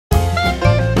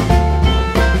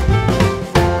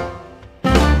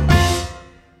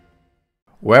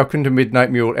Welcome to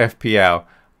Midnight Mule FPL.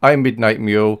 I'm Midnight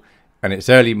Mule and it's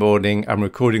early morning. I'm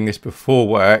recording this before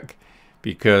work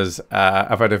because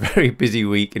I've had a very busy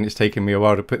week and it's taken me a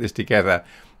while to put this together.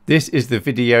 This is the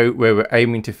video where we're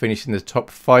aiming to finish in the top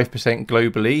 5%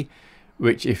 globally,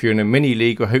 which if you're in a mini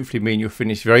league will hopefully mean you'll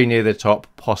finish very near the top,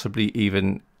 possibly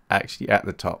even actually at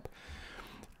the top.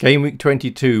 Game week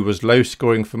 22 was low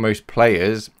scoring for most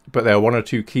players, but there are one or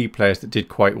two key players that did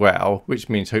quite well, which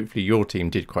means hopefully your team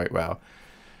did quite well.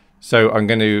 So I'm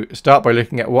going to start by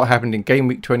looking at what happened in game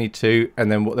week 22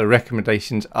 and then what the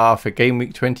recommendations are for game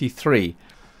week 23.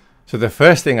 So the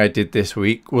first thing I did this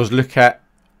week was look at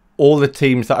all the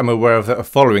teams that I'm aware of that are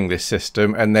following this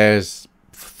system, and there's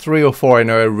 3 or 4 I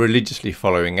know are religiously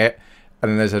following it, and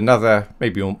then there's another,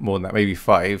 maybe more than that, maybe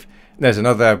 5. And there's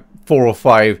another 4 or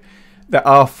 5 that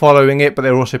are following it, but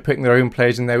they're also putting their own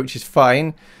players in there, which is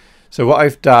fine. So what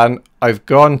I've done, I've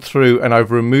gone through and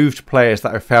I've removed players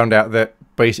that I found out that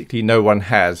basically no one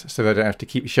has, so I don't have to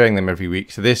keep showing them every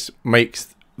week. So this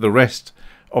makes the rest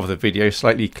of the video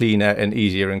slightly cleaner and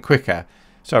easier and quicker.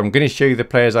 So I'm going to show you the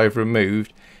players I've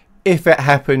removed. If it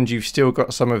happens you've still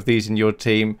got some of these in your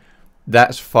team,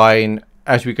 that's fine.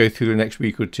 As we go through the next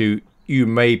week or two, you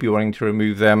may be wanting to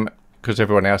remove them because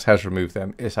everyone else has removed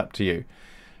them. It's up to you.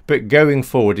 But going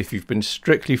forward, if you've been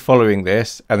strictly following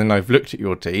this and then I've looked at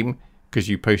your team because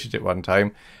you posted it one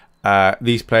time,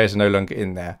 these players are no longer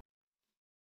in there.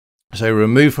 So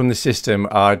removed from the system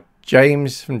are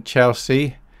James from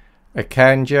Chelsea,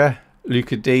 Akanja,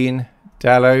 Luca Dean,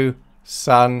 Dallo,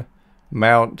 Son,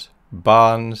 Mount,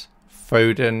 Barnes,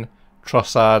 Foden,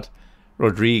 Trossard,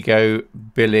 Rodrigo,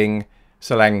 Billing,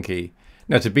 Solanke.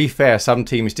 Now to be fair, some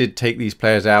teams did take these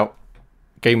players out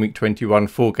game week 21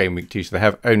 for game week 2, so they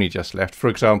have only just left. For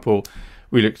example,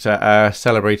 we looked at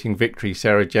Celebrating Victory,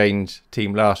 Sarah Jane's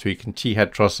team last week, and she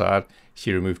had Trossard.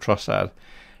 She removed Trossard.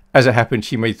 As it happened,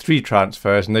 she made 3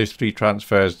 transfers, and those 3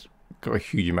 transfers got a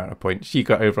huge amount of points. She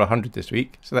got over 100 this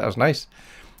week, so that was nice.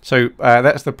 So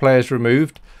that's the players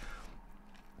removed.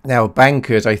 Now,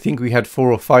 bankers, I think we had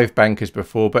 4 or 5 bankers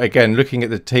before, but again, looking at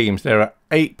the teams, there are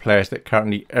 8 players that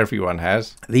currently everyone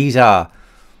has. These are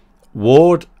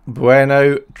Ward,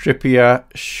 Bueno, Trippier,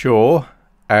 Shaw,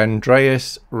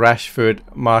 Andreas, Rashford,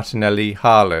 Martinelli,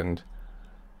 Haaland.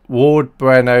 Ward,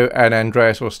 Bueno and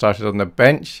Andreas all started on the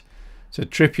bench. So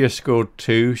Trippier scored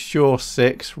 2, Shaw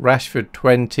 6, Rashford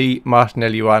 20,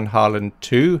 Martinelli 1, Haaland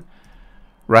 2.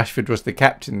 Rashford was the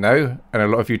captain though, and a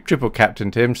lot of you triple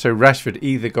captained him, so Rashford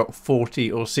either got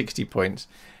 40 or 60 points,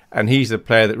 and he's the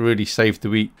player that really saved the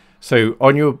week. So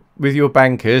on with your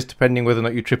bankers, depending whether or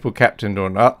not you triple captained or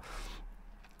not,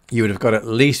 you would have got at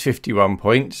least 51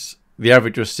 points. The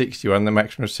average was 61, the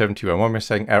maximum was 71. What am I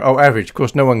saying? Oh, average. Of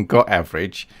course, no one got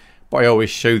average, but I always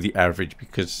show the average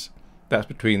because that's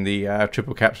between the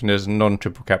triple captainers and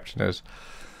non-triple captainers.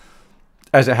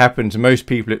 As it happens, most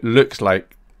people, it looks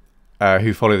like,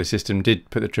 who follow the system did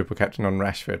put the triple captain on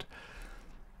Rashford.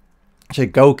 So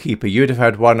goalkeeper, you'd have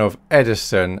had one of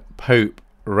Edison, Pope,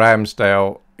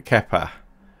 Ramsdale, Kepa,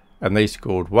 and they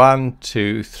scored 1,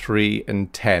 2, 3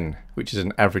 and 10, which is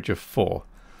an average of 4.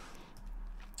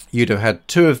 You'd have had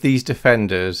 2 of these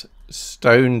defenders,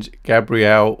 Stones,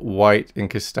 Gabriel, White and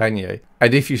Castagne.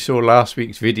 And if you saw last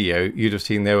week's video, you'd have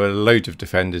seen there were loads of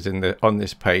defenders on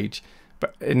this page,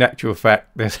 but in actual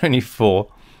fact there's only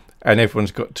 4 and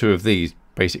everyone's got 2 of these,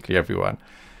 basically everyone.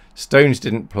 Stones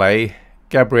didn't play,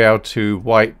 Gabriel 2,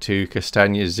 White 2,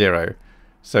 Castagne 0,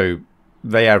 so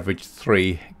they averaged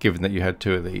 3 given that you had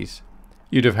 2 of these.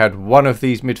 You'd have had one of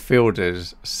these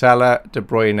midfielders, Salah, De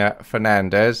Bruyne,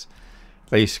 Fernandes.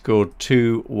 They scored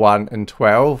 2, 1 and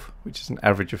 12, which is an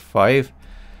average of 5.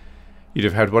 You'd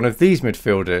have had one of these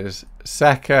midfielders,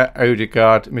 Saka,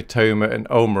 Odegaard, Mitoma and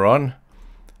Almiron.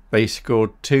 They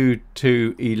scored 2,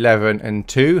 2, 11 and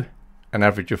 2, an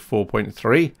average of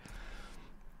 4.3.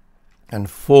 And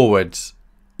forwards,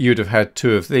 you'd have had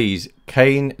 2 of these,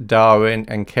 Kane, Darwin,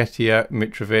 Nketiah,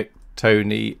 Mitrovic,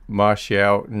 Tony,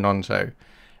 Martial, Nonso.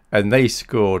 And they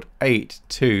scored 8,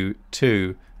 2,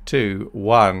 2, 2,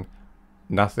 1,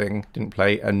 nothing, didn't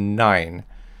play, and 9.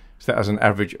 So that was an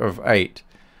average of 8.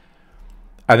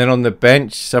 And then on the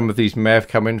bench, some of these may have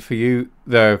come in for you.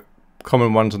 The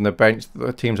common ones on the bench,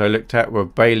 the teams I looked at were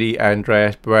Bailey,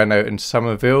 Andreas, Bueno and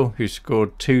Somerville, who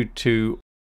scored 2, 2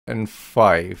 and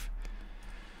 5.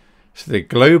 So the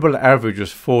global average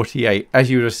was 48. As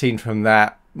you would have seen from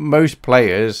that, most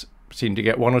players seemed to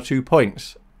get 1 or 2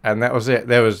 points, and that was it.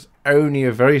 There was only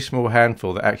a very small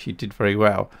handful that actually did very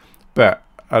well, but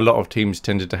a lot of teams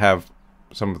tended to have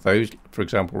some of those, for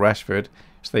example Rashford,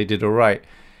 so they did all right.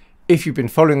 If you've been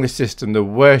following the system, the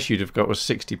worst you'd have got was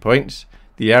 60 points.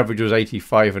 The average was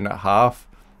 85.5.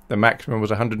 the maximum was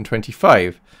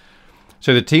 125.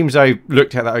 So the teams I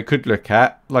looked at that I could look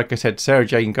at, like I said, Sarah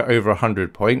Jane got over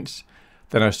 100 points.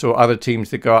 Then I saw other teams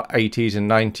that got 80s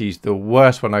and 90s. The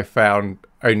worst one I found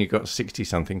only got 60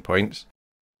 something points.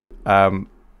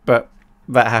 But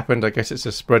that happened. I guess it's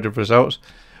a spread of results.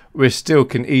 We still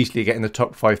can easily get in the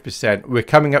top 5%. We're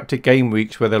coming up to game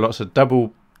weeks where there are lots of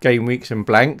double game weeks and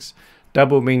blanks.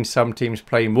 Double means some teams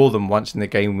play more than once in the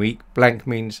game week. Blank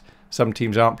means some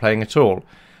teams aren't playing at all.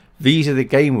 These are the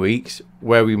game weeks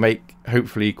where we make,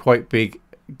 hopefully, quite big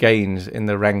gains in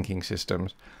the ranking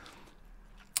systems.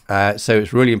 So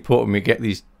it's really important we get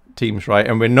these teams right.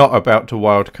 And we're not about to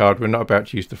wildcard. We're not about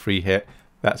to use the free hit.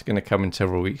 That's going to come in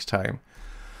several weeks' time.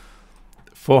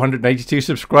 482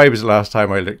 subscribers last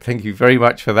time I looked. Thank you very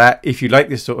much for that. If you like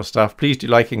this sort of stuff, please do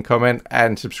like and comment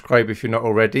and subscribe if you're not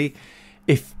already.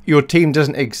 If your team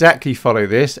doesn't exactly follow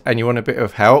this and you want a bit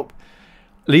of help,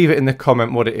 leave it in the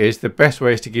comment what it is. The best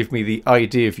way is to give me the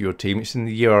ID of your team. It's in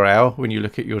the URL when you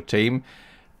look at your team.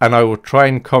 And I will try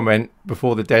and comment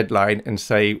before the deadline and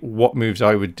say what moves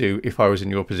I would do if I was in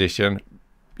your position.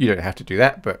 You don't have to do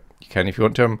that, but you can if you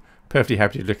want to. I'm perfectly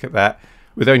happy to look at that.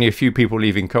 With only a few people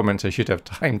leaving comments, I should have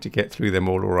time to get through them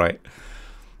all right.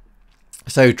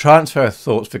 So transfer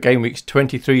thoughts for game weeks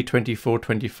 23, 24,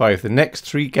 25. The next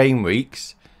 3 game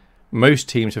weeks, most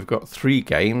teams have got 3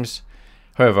 games.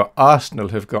 However, Arsenal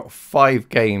have got 5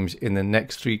 games in the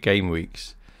next 3 game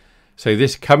weeks. So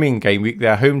this coming game week,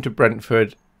 they're home to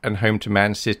Brentford and home to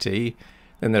Man City.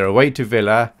 Then they're away to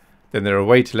Villa. Then they're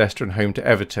away to Leicester and home to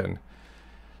Everton.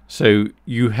 So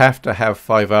you have to have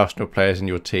 5 Arsenal players in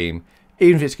your team.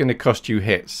 Even if it's going to cost you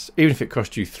hits, even if it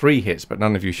costs you 3 hits, but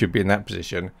none of you should be in that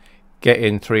position, get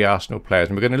in 3 Arsenal players.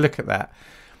 And we're going to look at that.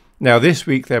 Now, this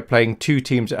week they're playing 2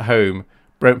 teams at home,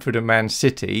 Brentford and Man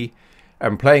City.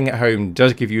 And playing at home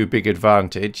does give you a big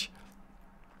advantage.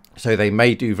 So they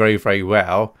may do very, very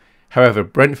well. However,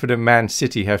 Brentford and Man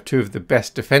City have 2 of the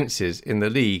best defences in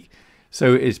the league.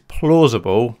 So it is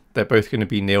plausible they're both going to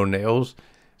be 0-0s.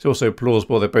 It's also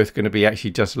plausible they're both going to be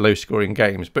actually just low-scoring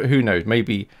games. But who knows?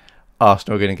 Maybe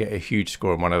Arsenal are going to get a huge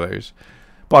score in one of those.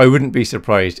 But I wouldn't be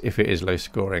surprised if it is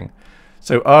low-scoring.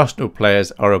 So Arsenal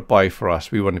players are a buy for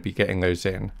us. We want to be getting those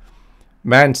in.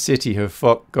 Man City have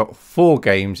got 4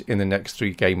 games in the next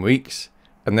 3 game weeks,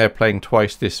 and they're playing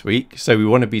twice this week. So we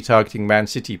want to be targeting Man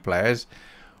City players.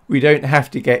 We don't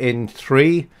have to get in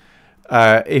 3.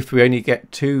 If we only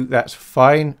get 2, that's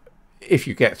fine. If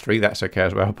you get 3, that's okay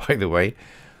as well, by the way.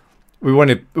 We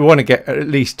want to get at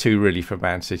least 2 really for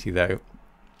Man City, though.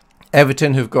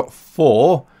 Everton have got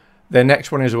 4. Their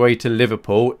next one is away to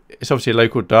Liverpool. It's obviously a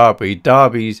local derby.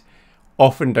 Derbies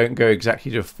often don't go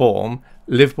exactly to form.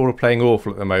 Liverpool are playing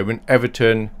awful at the moment.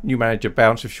 Everton, new manager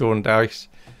bounce of Sean Dyche.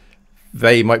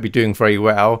 They might be doing very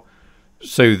well.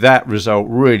 So that result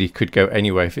really could go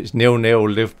anywhere. If it's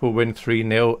 0-0, Liverpool win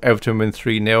 3-0, Everton win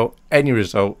 3-0, any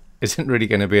result isn't really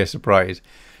going to be a surprise.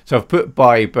 So I've put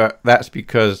buy, but that's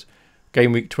because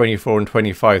game week 24 and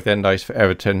 25, they're nice for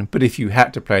Everton. But if you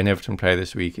had to play an Everton player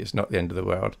this week, it's not the end of the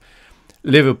world.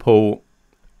 Liverpool,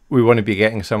 we want to be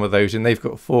getting some of those, and they've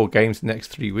got 4 games the next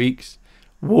 3 weeks.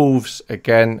 Wolves,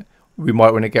 again, we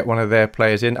might want to get one of their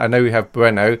players in. I know we have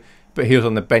Bueno, but he was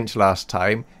on the bench last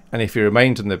time, and if he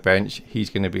remains on the bench,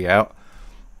 he's going to be out.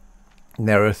 And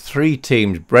there are 3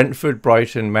 teams, Brentford,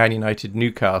 Brighton, Man United,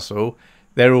 Newcastle.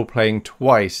 They're all playing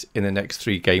twice in the next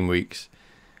 3 game weeks,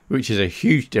 which is a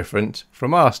huge difference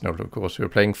from Arsenal, of course, who are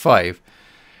playing 5.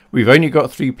 We've only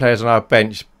got 3 players on our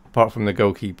bench, apart from the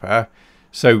goalkeeper.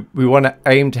 So we want to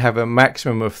aim to have a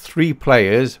maximum of 3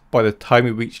 players by the time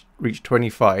we reach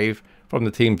 25 from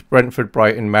the teams Brentford,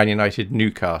 Brighton, Man United,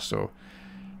 Newcastle.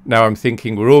 Now I'm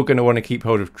thinking we're all going to want to keep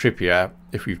hold of Trippier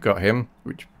if we've got him,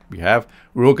 which we have.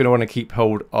 We're all going to want to keep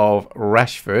hold of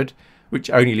Rashford, which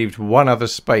only leaves one other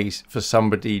space for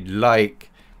somebody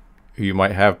like who you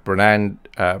might have Fernandes,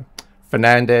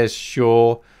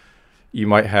 Shaw, you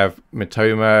might have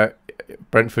Mitoma,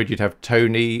 Brentford you'd have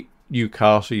Tony,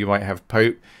 Newcastle you might have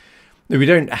Pope. Now, we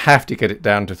don't have to get it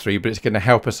down to 3, but it's going to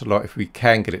help us a lot if we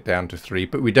can get it down to 3.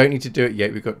 But we don't need to do it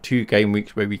yet. We've got 2 game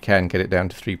weeks where we can get it down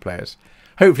to 3 players.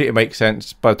 Hopefully it makes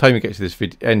sense. By the time you get to this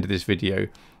end of this video,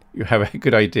 you have a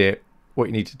good idea what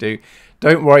you need to do.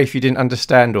 Don't worry if you didn't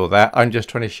understand all that. I'm just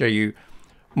trying to show you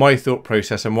my thought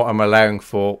process and what I'm allowing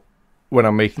for when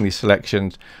I'm making these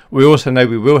selections. We also know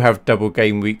we will have double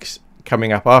game weeks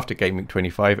coming up after game week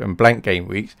 25 and blank game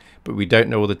weeks, but we don't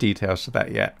know all the details to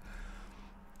that yet.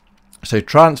 So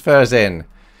transfers in.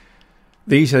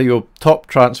 These are your top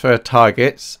transfer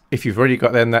targets. If you've already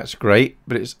got them, that's great.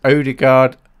 But it's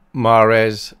Odegaard,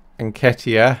 Mahrez,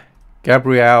 Nketiah,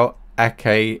 Gabriel,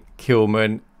 Ake,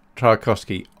 Kilman,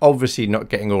 Tarkowski. Obviously not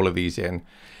getting all of these in.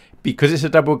 Because it's a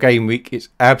double game week, it's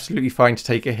absolutely fine to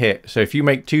take a hit. So if you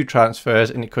make 2 transfers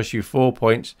and it costs you 4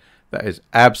 points, that is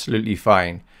absolutely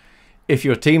fine. If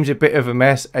your team's a bit of a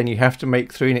mess and you have to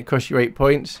make 3 and it costs you 8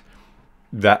 points,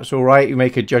 that's all right. You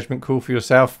make a judgment call for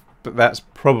yourself, but that's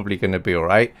probably going to be all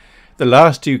right. The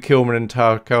last 2, Kilman and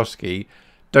Tarkowski,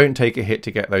 don't take a hit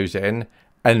to get those in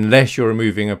unless you're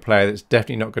removing a player that's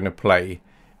definitely not going to play,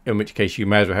 in which case you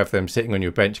may as well have them sitting on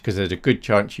your bench because there's a good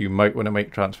chance you might want to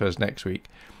make transfers next week.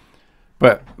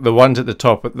 But the ones at the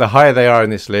top, the higher they are in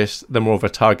this list, the more of a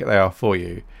target they are for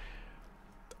you.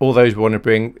 All those we want to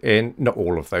bring in, not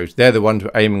all of those, they're the ones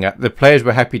we're aiming at. The players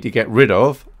we're happy to get rid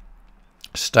of,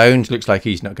 Stones looks like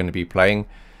he's not going to be playing.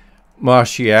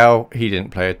 Martial, he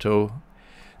didn't play at all.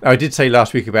 Now, I did say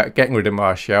last week about getting rid of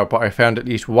Martial, but I found at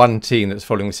least one team that's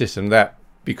following the system that,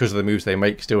 because of the moves they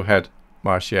make, still had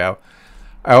Martial.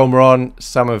 Almiron,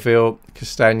 Somerville,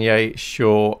 Castagnet,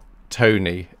 Shaw,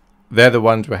 Tony. They're the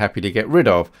ones we're happy to get rid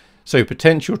of. So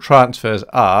potential transfers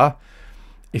are,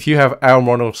 if you have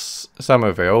Almiron or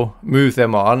Somerville, move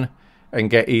them on and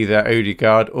get either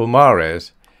Odegaard or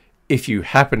Mahrez. If you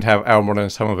happen to have Almiron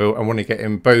and Somerville and want to get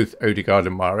in both Odegaard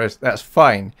and Mahrez, that's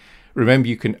fine. Remember,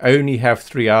 you can only have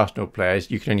 3 Arsenal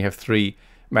players. You can only have 3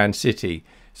 Man City.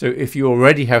 So if you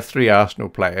already have 3 Arsenal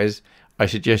players, I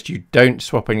suggest you don't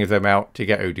swap any of them out to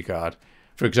get Odegaard.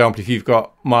 For example, if you've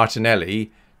got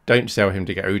Martinelli, don't sell him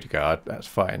to get Odegaard. That's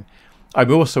fine.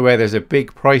 I'm also aware there's a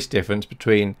big price difference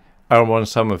between Almiron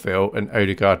Somerville and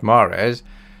Odegaard Mahrez.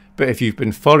 But if you've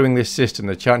been following this system,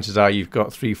 the chances are you've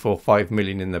got 3, 4, 5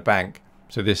 million in the bank.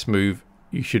 So this move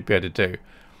you should be able to do.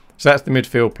 So that's the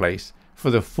midfield place. For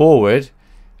the forward,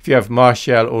 if you have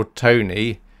Martial or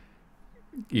Tony,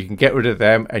 you can get rid of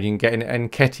them and you can get in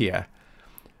Nketiah.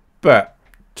 But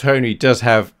Tony does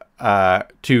have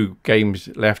 2 games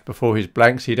left before his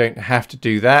blank, so you don't have to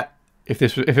do that. If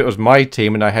it was my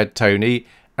team and I had Tony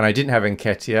and I didn't have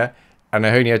Nketiah and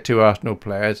I only had 2 Arsenal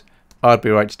players, I'd be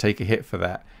right to take a hit for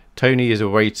that. Tony is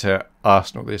away to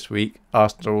Arsenal this week.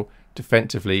 Arsenal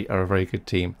defensively are a very good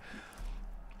team.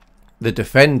 The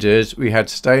defenders, we had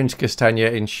Stones,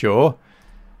 Castagnet and Shaw.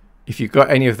 If you've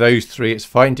got any of those 3, it's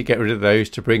fine to get rid of those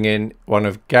to bring in one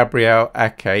of Gabriel,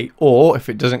 Ake, or if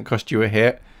it doesn't cost you a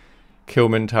hit,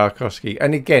 Kilman, Tarkowski.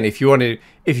 And again, if you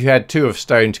had 2 of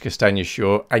Stones, Castagnet,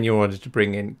 Shaw, and you wanted to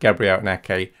bring in Gabriel and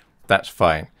Ake, that's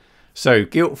fine. So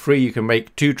guilt-free, you can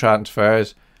make 2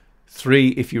 transfers, 3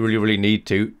 if you really, really need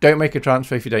to. Don't make a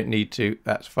transfer if you don't need to.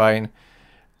 That's fine.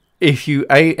 If you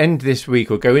end this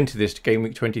week or go into this game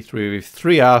week 23 with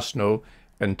 3 Arsenal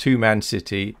and 2 Man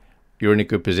City, you're in a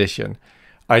good position.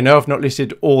 I know I've not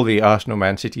listed all the Arsenal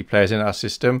Man City players in our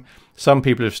system. Some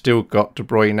people have still got De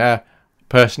Bruyne.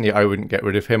 Personally, I wouldn't get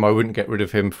rid of him. I wouldn't get rid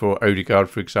of him for Odegaard,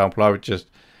 for example. I would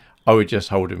just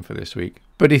hold him for this week.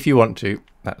 But if you want to,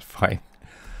 that's fine.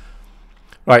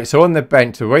 Right, so on the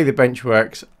bench, the way the bench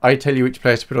works, I tell you which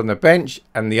players to put on the bench,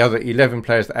 and the other 11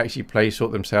 players that actually play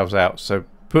sort themselves out. So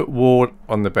put Ward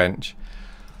on the bench.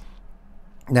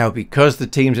 Now, because the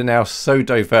teams are now so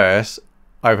diverse,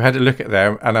 I've had a look at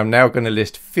them, and I'm now going to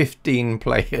list 15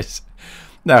 players.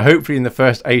 Now, hopefully in the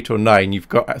first 8 or 9, you've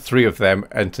got 3 of them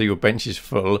until your bench is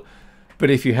full.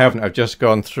 But if you haven't, I've just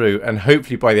gone through, and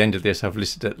hopefully by the end of this, I've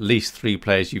listed at least 3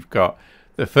 players you've got.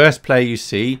 The first player you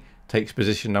see takes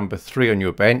position number 3 on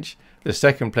your bench. The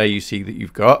second player you see that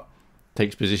you've got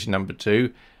takes position number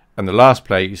 2. And the last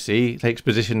player you see takes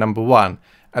position number 1.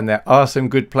 And there are some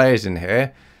good players in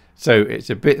here. So it's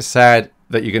a bit sad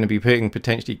that you're going to be putting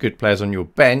potentially good players on your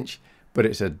bench, but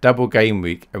it's a double game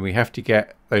week and we have to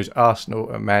get those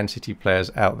Arsenal and Man City players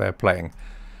out there playing.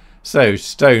 So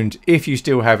Stones, if you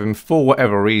still have him for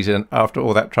whatever reason after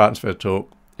all that transfer talk,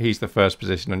 he's the first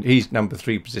position and he's number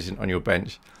 3 position on your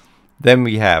bench. Then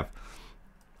we have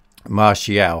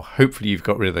Martial. Hopefully you've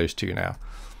got rid of those 2 now.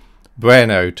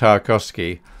 Bueno,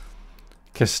 Tarkowski,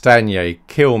 Castagnet,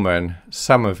 Kilman,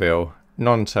 Somerville,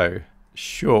 Nonto,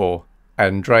 Shaw,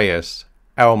 Andreas,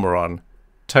 Almiron,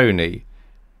 Tony,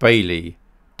 Bailey,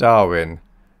 Darwin,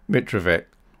 Mitrovic.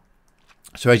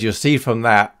 So as you'll see from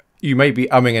that, you may be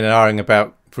umming and ahhing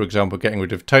about, for example, getting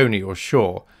rid of Tony or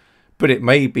Shaw. But it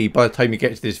may be by the time you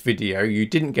get to this video, you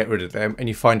didn't get rid of them and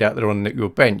you find out they're on your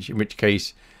bench, in which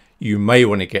case you may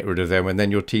want to get rid of them and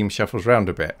then your team shuffles around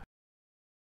a bit.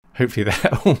 Hopefully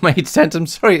that all made sense. I'm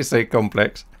sorry it's so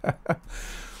complex.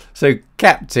 So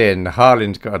captain,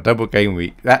 Haaland's got a double game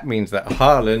week. That means that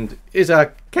Haaland is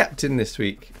our captain this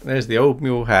week. There's the old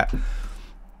Mule hat.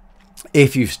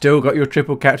 If you've still got your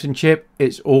triple captainship,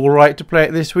 it's all right to play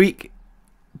it this week.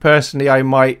 Personally, I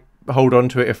might hold on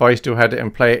to it if I still had it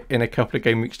and play it in a couple of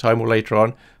game weeks time or later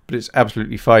on. but it's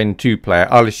absolutely fine to play it.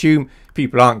 I'll assume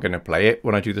people aren't going to play it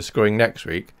when I do the scoring next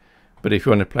week, but if you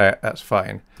want to play it, that's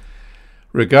fine.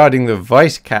 Regarding the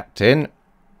vice captain,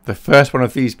 the first one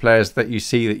of these players that you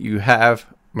see that you have,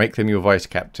 make them your vice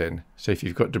captain. So if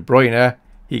you've got De Bruyne,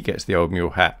 he gets the old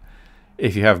Mule hat.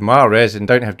 If you have Mahrez and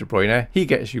don't have De Bruyne, he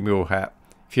gets your Mule hat.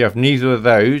 If you have neither of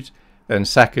those, then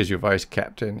Saka's your vice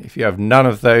captain. If you have none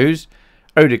of those,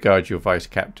 Odegaard's your vice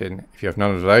captain. If you have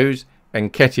none of those,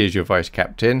 Nketiah is your vice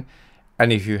captain.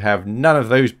 And if you have none of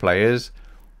those players,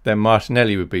 then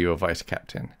Martinelli would be your vice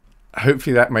captain.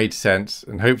 Hopefully that made sense,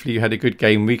 and hopefully you had a good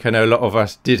game week. I know a lot of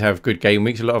us did have good game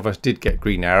weeks. A lot of us did get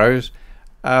green arrows.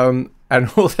 And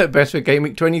all the best for game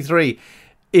week 23.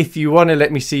 If you want to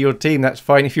let me see your team, that's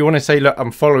fine. If you want to say, look,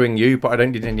 I'm following you, but I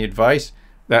don't need any advice,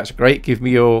 that's great. Give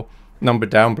me your number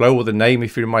down below, or the name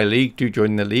if you're in my league. Do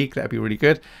join the league. That'd be really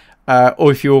good.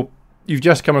 Or if you've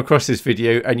just come across this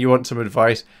video and you want some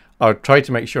advice, I'll try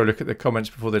to make sure I look at the comments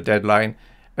before the deadline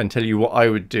and tell you what I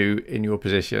would do in your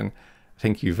position.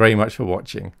 Thank you very much for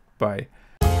watching. Bye.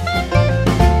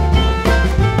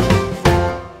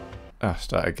 I'll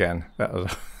start again. That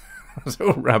was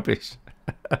all rubbish.